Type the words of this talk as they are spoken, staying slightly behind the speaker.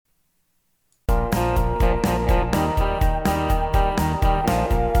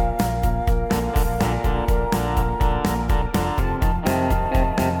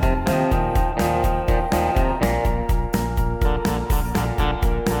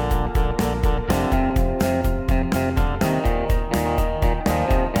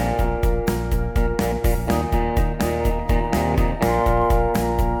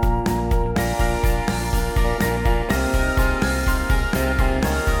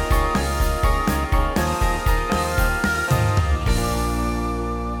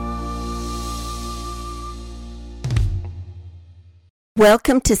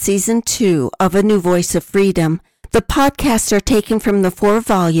Welcome to Season 2 of A New Voice of Freedom. The podcasts are taken from the 4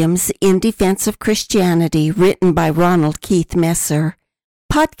 volumes In Defense of Christianity written by Ronald Keith Messer.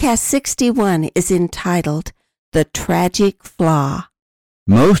 Podcast 61 is entitled The Tragic Flaw.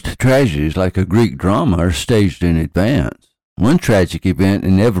 Most tragedies, like a Greek drama, are staged in advance, one tragic event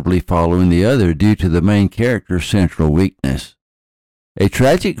inevitably following the other due to the main character's central weakness. A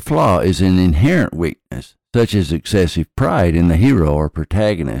tragic flaw is an inherent weakness, such as excessive pride in the hero or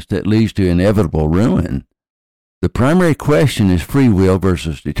protagonist that leads to inevitable ruin. The primary question is free will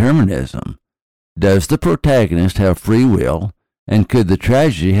versus determinism. Does the protagonist have free will, and could the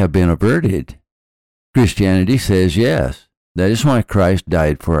tragedy have been averted? Christianity says yes. That is why Christ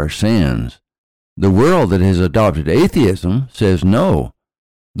died for our sins. The world that has adopted atheism says no.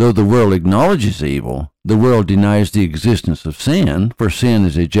 Though the world acknowledges evil, the world denies the existence of sin, for sin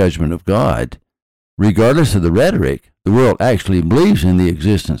is a judgment of God. Regardless of the rhetoric, the world actually believes in the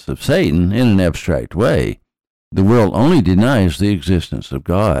existence of Satan in an abstract way. The world only denies the existence of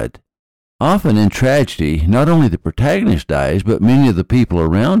God. Often in tragedy, not only the protagonist dies, but many of the people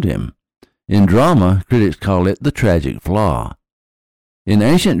around him. In drama, critics call it the tragic flaw. In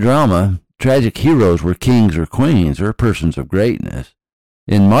ancient drama, tragic heroes were kings or queens or persons of greatness.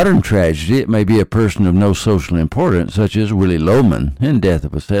 In modern tragedy, it may be a person of no social importance, such as Willy Loman in Death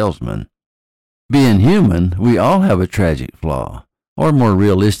of a Salesman. Being human, we all have a tragic flaw, or more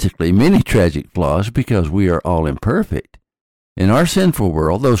realistically, many tragic flaws because we are all imperfect. In our sinful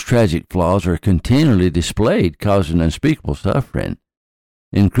world, those tragic flaws are continually displayed, causing unspeakable suffering.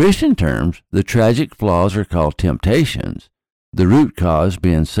 In Christian terms, the tragic flaws are called temptations, the root cause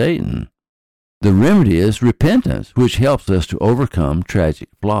being Satan. The remedy is repentance, which helps us to overcome tragic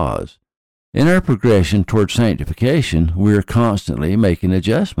flaws. In our progression toward sanctification, we are constantly making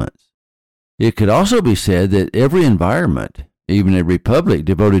adjustments. It could also be said that every environment, even a republic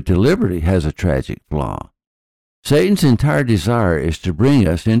devoted to liberty, has a tragic flaw. Satan's entire desire is to bring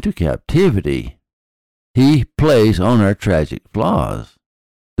us into captivity. He plays on our tragic flaws.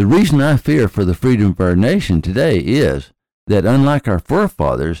 The reason I fear for the freedom of our nation today is that unlike our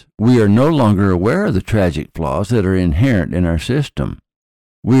forefathers, we are no longer aware of the tragic flaws that are inherent in our system.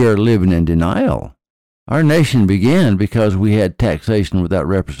 We are living in denial. Our nation began because we had taxation without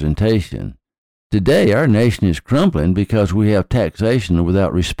representation. Today, our nation is crumbling because we have taxation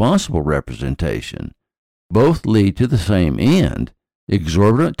without responsible representation. Both lead to the same end,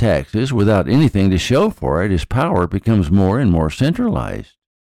 exorbitant taxes without anything to show for it as power becomes more and more centralized.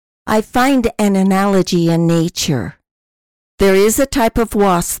 I find an analogy in nature. There is a type of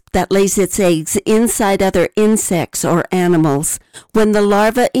wasp that lays its eggs inside other insects or animals. When the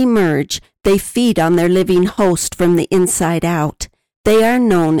larvae emerge, they feed on their living host from the inside out. They are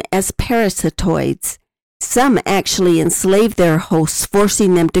known as parasitoids. Some actually enslave their hosts,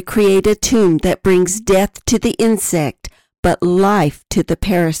 forcing them to create a tomb that brings death to the insect, but life to the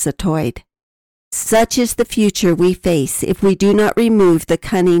parasitoid. Such is the future we face if we do not remove the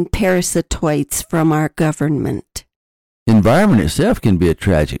cunning parasitoids from our government. Environment itself can be a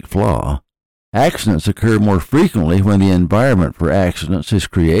tragic flaw. Accidents occur more frequently when the environment for accidents is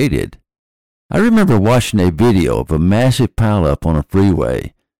created. I remember watching a video of a massive pileup on a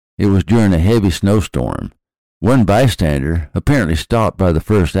freeway. It was during a heavy snowstorm. One bystander, apparently stopped by the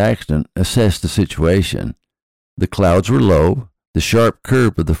first accident, assessed the situation. The clouds were low. The sharp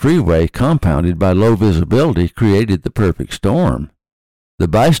curve of the freeway, compounded by low visibility, created the perfect storm. The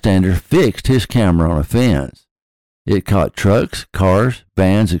bystander fixed his camera on a fence. It caught trucks, cars,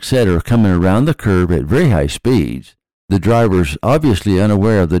 vans, etc. coming around the curve at very high speeds, the drivers obviously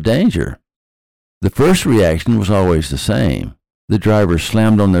unaware of the danger. The first reaction was always the same. The drivers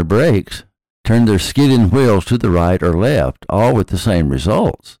slammed on their brakes, turned their skidding wheels to the right or left, all with the same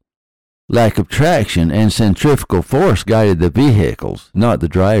results. Lack of traction and centrifugal force guided the vehicles, not the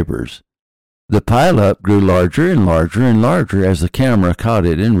drivers. The pileup grew larger and larger and larger as the camera caught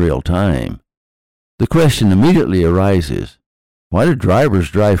it in real time. The question immediately arises, why do drivers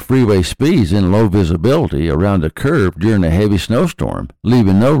drive freeway speeds in low visibility around a curve during a heavy snowstorm,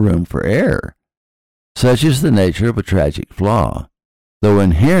 leaving no room for error? Such is the nature of a tragic flaw. Though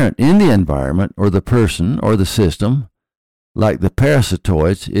inherent in the environment or the person or the system, like the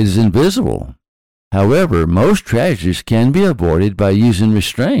parasitoids, it is invisible. However, most tragedies can be avoided by using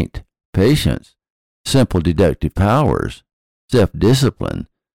restraint, patience, simple deductive powers, self-discipline,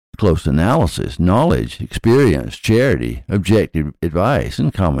 close analysis, knowledge, experience, charity, objective advice,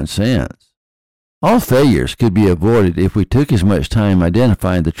 and common sense. All failures could be avoided if we took as much time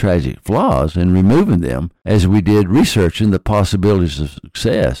identifying the tragic flaws and removing them as we did researching the possibilities of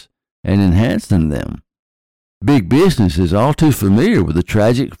success and enhancing them. Big business is all too familiar with the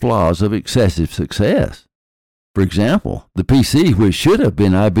tragic flaws of excessive success. For example, the PC, which should have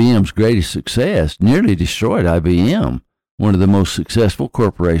been IBM's greatest success, nearly destroyed IBM, one of the most successful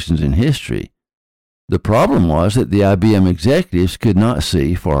corporations in history. The problem was that the IBM executives could not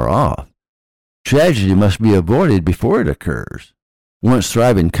see far off. Tragedy must be avoided before it occurs. Once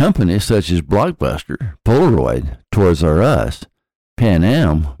thriving companies such as Blockbuster, Polaroid, Toys R Us, Pan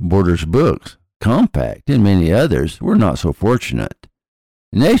Am, Borders Books, Compaq, and many others were not so fortunate.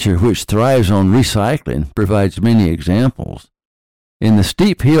 Nature, which thrives on recycling, provides many examples. In the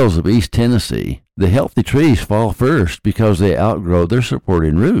steep hills of East Tennessee, the healthy trees fall first because they outgrow their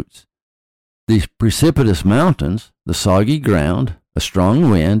supporting roots. These precipitous mountains, the soggy ground, a strong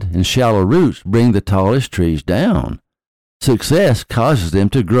wind, and shallow roots bring the tallest trees down. Success causes them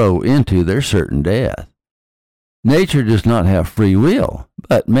to grow into their certain death. Nature does not have free will,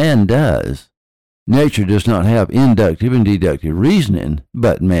 but man does. Nature does not have inductive and deductive reasoning,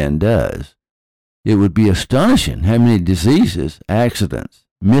 but man does. It would be astonishing how many diseases, accidents,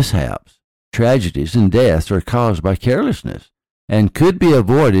 mishaps, tragedies, and deaths are caused by carelessness, and could be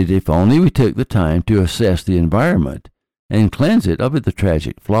avoided if only we took the time to assess the environment and cleanse it of the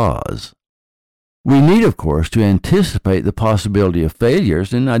tragic flaws. We need, of course, to anticipate the possibility of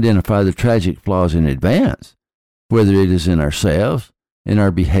failures and identify the tragic flaws in advance, whether it is in ourselves, in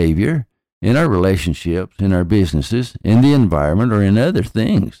our behavior, in our relationships, in our businesses, in the environment, or in other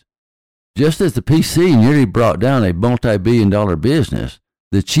things. Just as the PC nearly brought down a multi-billion-dollar business,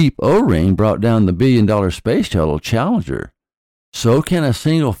 the cheap O-ring brought down the billion-dollar space shuttle Challenger, so can a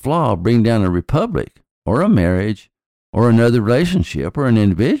single flaw bring down a republic, or a marriage, or another relationship, or an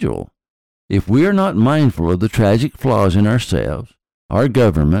individual. If we are not mindful of the tragic flaws in ourselves, our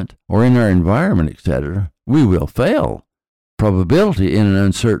government, or in our environment, etc., we will fail. Probability in an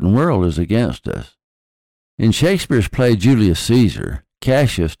uncertain world is against us. In Shakespeare's play Julius Caesar,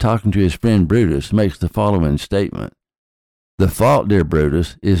 Cassius, talking to his friend Brutus, makes the following statement: "The fault, dear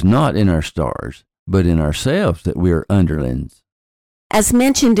Brutus, is not in our stars, but in ourselves that we are underlings." As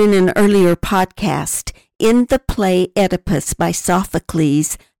mentioned in an earlier podcast, in the play Oedipus by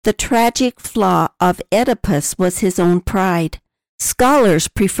Sophocles, the tragic flaw of Oedipus was his own pride. Scholars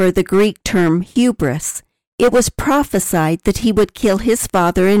prefer the Greek term hubris. It was prophesied that he would kill his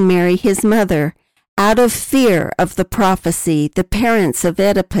father and marry his mother. Out of fear of the prophecy, the parents of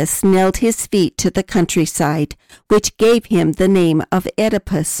Oedipus nailed his feet to the countryside, which gave him the name of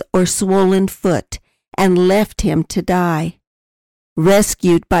Oedipus, or swollen foot, and left him to die.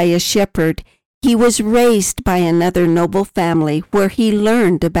 Rescued by a shepherd, he was raised by another noble family where he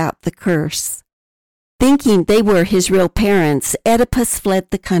learned about the curse. Thinking they were his real parents, Oedipus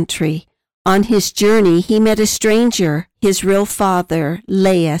fled the country. On his journey, he met a stranger, his real father,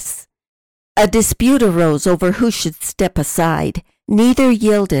 Laius. A dispute arose over who should step aside. Neither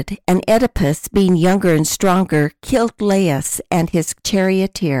yielded, and Oedipus, being younger and stronger, killed Laius and his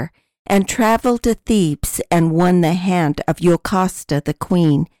charioteer, and traveled to Thebes and won the hand of Jocasta the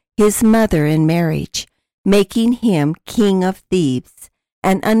queen, his mother, in marriage, making him king of Thebes,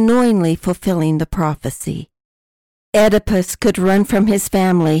 and unknowingly fulfilling the prophecy. Oedipus could run from his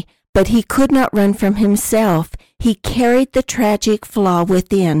family, but he could not run from himself. He carried the tragic flaw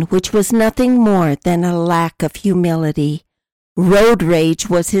within, which was nothing more than a lack of humility. Road rage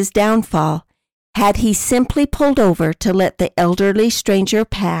was his downfall. Had he simply pulled over to let the elderly stranger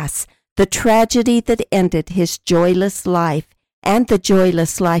pass, the tragedy that ended his joyless life and the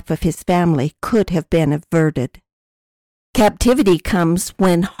joyless life of his family could have been averted. Captivity comes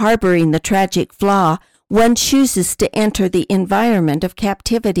when, harboring the tragic flaw, one chooses to enter the environment of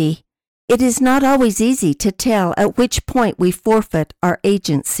captivity. It is not always easy to tell at which point we forfeit our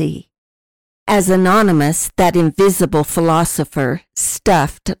agency. As Anonymous, that invisible philosopher,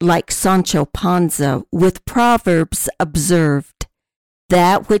 stuffed like Sancho Panza with proverbs, observed,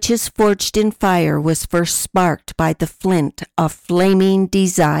 "That which is forged in fire was first sparked by the flint of flaming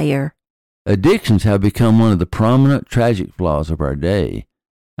desire." Addictions have become one of the prominent tragic flaws of our day.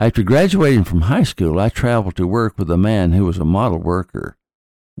 After graduating from high school, I traveled to work with a man who was a model worker.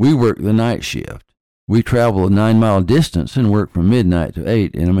 We worked the night shift. We traveled a 9-mile distance and worked from midnight to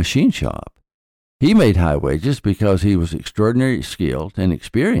 8 in a machine shop. He made high wages because he was extraordinarily skilled and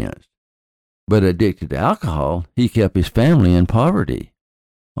experienced. But addicted to alcohol, he kept his family in poverty.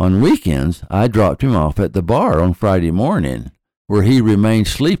 On weekends, I dropped him off at the bar on Friday morning, where he remained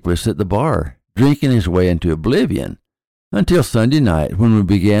sleepless at the bar, drinking his way into oblivion, until Sunday night when we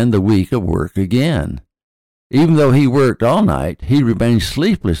began the week of work again. Even though he worked all night, he remained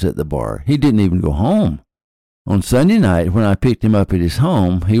sleepless at the bar. He didn't even go home. On Sunday night, when I picked him up at his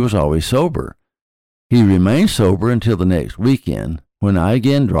home, he was always sober. He remained sober until the next weekend, when I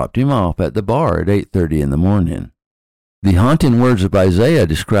again dropped him off at the bar at 8:30 in the morning. The haunting words of Isaiah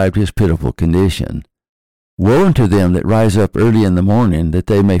described his pitiful condition. Woe unto them that rise up early in the morning, that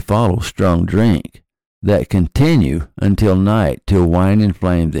they may follow strong drink, that continue until night, till wine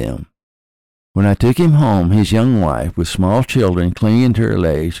inflame them. When I took him home, his young wife, with small children clinging to her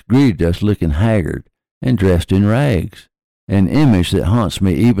legs, greeted us looking haggard and dressed in rags, an image that haunts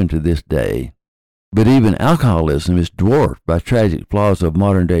me even to this day. But even alcoholism is dwarfed by tragic flaws of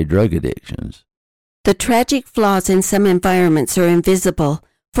modern-day drug addictions. The tragic flaws in some environments are invisible.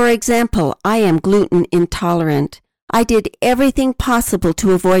 For example, I am gluten intolerant. I did everything possible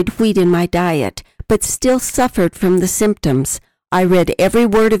to avoid wheat in my diet, but still suffered from the symptoms. I read every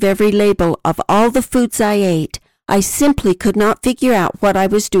word of every label of all the foods I ate. I simply could not figure out what I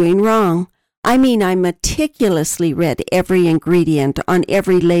was doing wrong. I meticulously read every ingredient on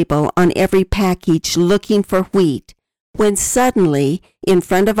every label, on every package, looking for wheat. When suddenly, in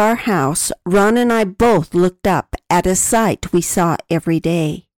front of our house, Ron and I both looked up at a sight we saw every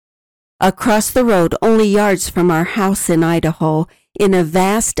day. Across the road, only yards from our house in Idaho, in a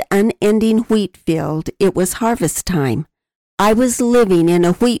vast, unending wheat field, it was harvest time. I was living in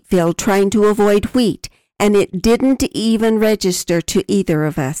a wheat field trying to avoid wheat, and it didn't even register to either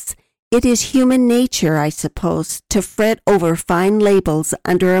of us. It is human nature, I suppose, to fret over fine labels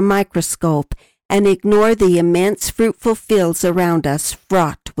under a microscope and ignore the immense fruitful fields around us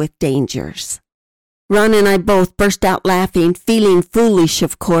fraught with dangers. Ron and I both burst out laughing, feeling foolish,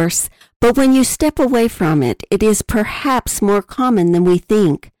 of course, but when you step away from it, it is perhaps more common than we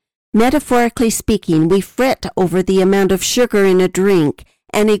think. Metaphorically speaking, we fret over the amount of sugar in a drink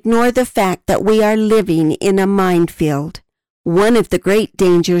and ignore the fact that we are living in a minefield. One of the great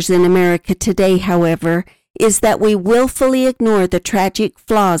dangers in America today, however, is that we willfully ignore the tragic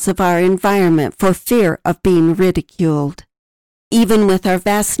flaws of our environment for fear of being ridiculed. Even with our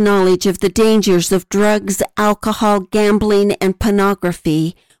vast knowledge of the dangers of drugs, alcohol, gambling, and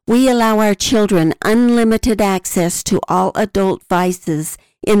pornography, we allow our children unlimited access to all adult vices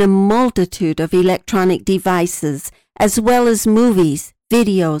in a multitude of electronic devices, as well as movies,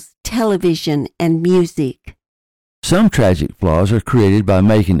 videos, television, and music. Some tragic flaws are created by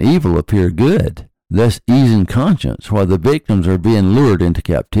making evil appear good, thus easing conscience while the victims are being lured into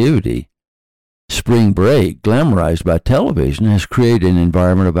captivity. Spring Break, glamorized by television, has created an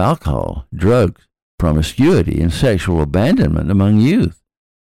environment of alcohol, drugs, promiscuity, and sexual abandonment among youth.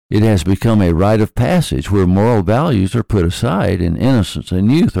 It has become a rite of passage where moral values are put aside and innocence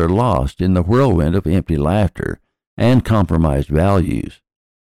and youth are lost in the whirlwind of empty laughter and compromised values.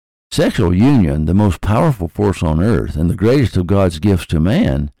 Sexual union, the most powerful force on earth and the greatest of God's gifts to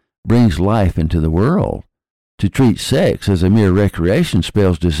man, brings life into the world. To treat sex as a mere recreation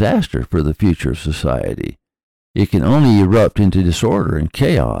spells disaster for the future of society. It can only erupt into disorder and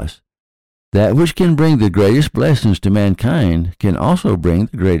chaos. That which can bring the greatest blessings to mankind can also bring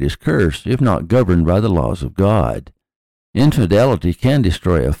the greatest curse if not governed by the laws of God. Infidelity can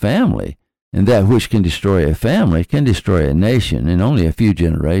destroy a family, and that which can destroy a family can destroy a nation in only a few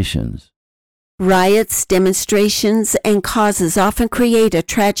generations. Riots, demonstrations, and causes often create a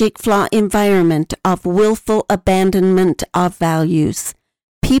tragic flaw environment of willful abandonment of values.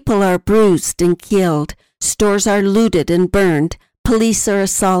 People are bruised and killed, stores are looted and burned, police are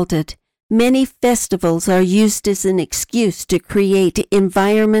assaulted. Many festivals are used as an excuse to create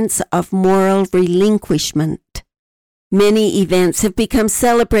environments of moral relinquishment. Many events have become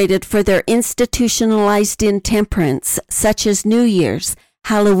celebrated for their institutionalized intemperance, such as New Year's,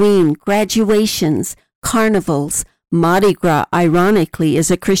 Halloween, graduations, carnivals. Mardi Gras, ironically,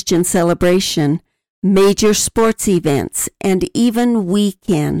 is a Christian celebration, major sports events, and even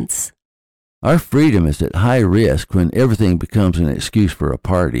weekends. Our freedom is at high risk when everything becomes an excuse for a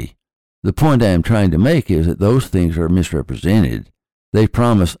party. The point I am trying to make is that those things are misrepresented. They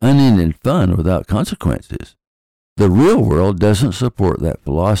promise unending fun without consequences. The real world doesn't support that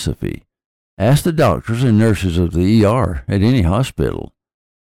philosophy. Ask the doctors and nurses of the ER at any hospital.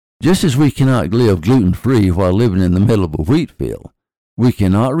 Just as we cannot live gluten-free while living in the middle of a wheat field, we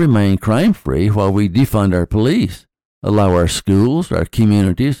cannot remain crime-free while we defund our police, allow our schools, our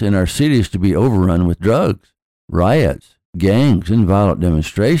communities, and our cities to be overrun with drugs, riots, gangs, and violent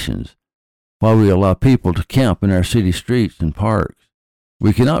demonstrations, while we allow people to camp in our city streets and parks.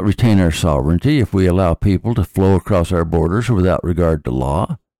 We cannot retain our sovereignty if we allow people to flow across our borders without regard to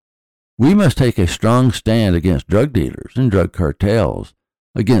law. We must take a strong stand against drug dealers and drug cartels,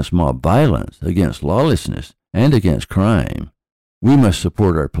 against mob violence, against lawlessness, and against crime. We must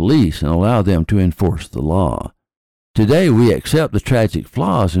support our police and allow them to enforce the law. Today we accept the tragic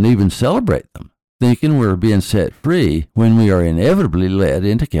flaws and even celebrate them. thinking we're being set free when we are inevitably led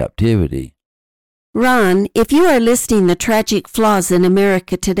into captivity. Ron, if you are listing the tragic flaws in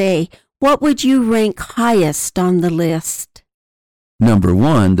America today, what would you rank highest on the list? Number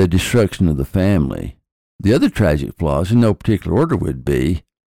 1, the destruction of the family. The other tragic flaws in no particular order would be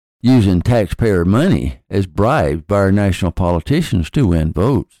using taxpayer money as bribed by our national politicians to win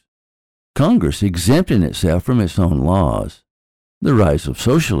votes, Congress exempting itself from its own laws, the rise of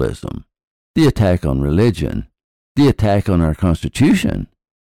socialism, the attack on religion, the attack on our Constitution,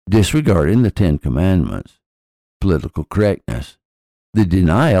 disregarding the 10 Commandments, political correctness, the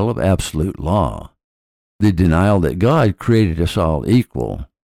denial of absolute law, the denial that God created us all equal,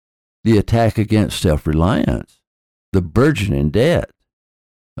 the attack against self-reliance, the burgeoning debt,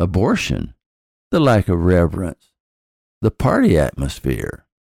 abortion, the lack of reverence, the party atmosphere,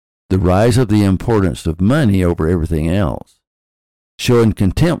 the rise of the importance of money over everything else, showing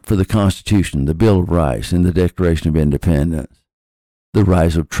contempt for the Constitution, the Bill of Rights, and the Declaration of Independence, the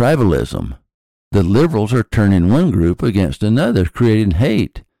rise of tribalism. The liberals are turning one group against another, creating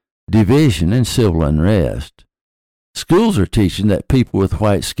hate, division, and civil unrest. Schools are teaching that people with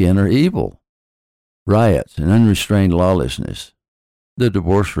white skin are evil. Riots and unrestrained lawlessness. The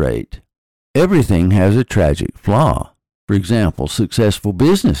divorce rate. Everything has a tragic flaw. For example, successful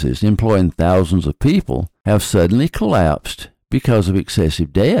businesses employing thousands of people have suddenly collapsed because of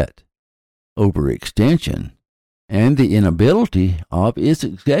excessive debt, overextension, and the inability of its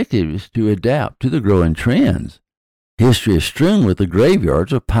executives to adapt to the growing trends. History is strewn with the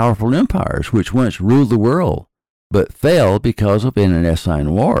graveyards of powerful empires which once ruled the world, but fell because of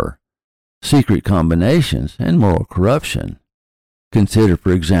internecine war, secret combinations, and moral corruption. Consider,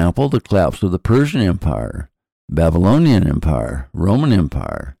 for example, the collapse of the Persian Empire, Babylonian Empire, Roman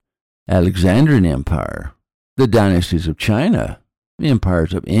Empire, Alexandrian Empire, the dynasties of China, the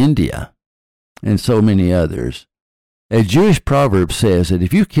empires of India, and so many others. A Jewish proverb says that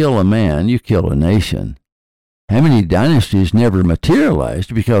if you kill a man, you kill a nation. How many dynasties never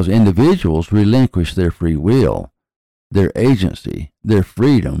materialized because individuals relinquished their free will, their agency, their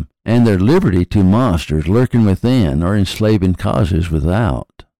freedom, and their liberty to monsters lurking within or enslaving causes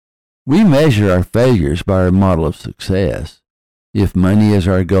without? We measure our failures by our model of success. If money is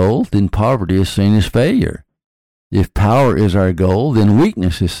our goal, then poverty is seen as failure. If power is our goal, then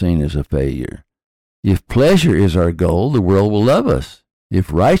weakness is seen as a failure. If pleasure is our goal, the world will love us.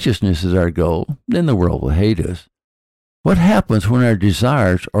 If righteousness is our goal, then the world will hate us. What happens when our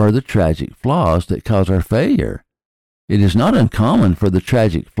desires are the tragic flaws that cause our failure? It is not uncommon for the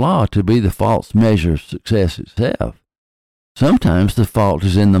tragic flaw to be the false measure of success itself. Sometimes the fault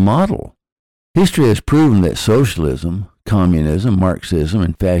is in the model. History has proven that socialism, communism, Marxism,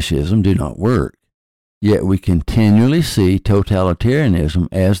 and fascism do not work. Yet we continually see totalitarianism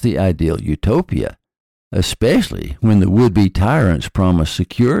as the ideal utopia, especially when the would-be tyrants promise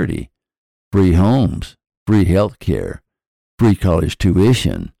security, free homes, free health care, free college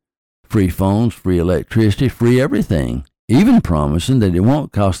tuition, free phones, free electricity, free everything, even promising that it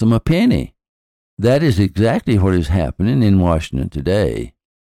won't cost them a penny. That is exactly what is happening in Washington today.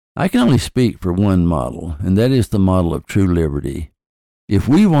 I can only speak for one model, and that is the model of true liberty. If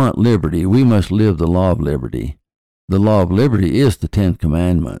we want liberty, we must live the law of liberty. The law of liberty is the 10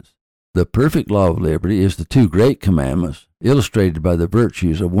 Commandments. The perfect law of liberty is the 2 great commandments, illustrated by the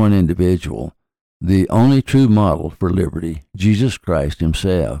virtues of one individual, the only true model for liberty, Jesus Christ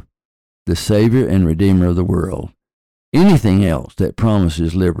himself, the Savior and Redeemer of the world. Anything else that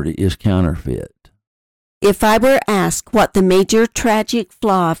promises liberty is counterfeit. If I were asked what the major tragic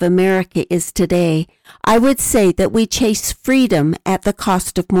flaw of America is today, I would say that we chase freedom at the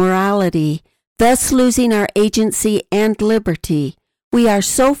cost of morality, thus losing our agency and liberty. We are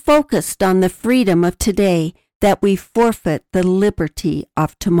so focused on the freedom of today that we forfeit the liberty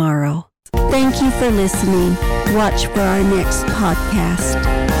of tomorrow. Thank you for listening. Watch for our next podcast.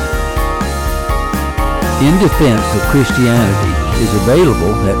 In Defense of Christianity is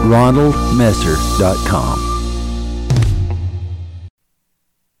available at ronaldmesser.com.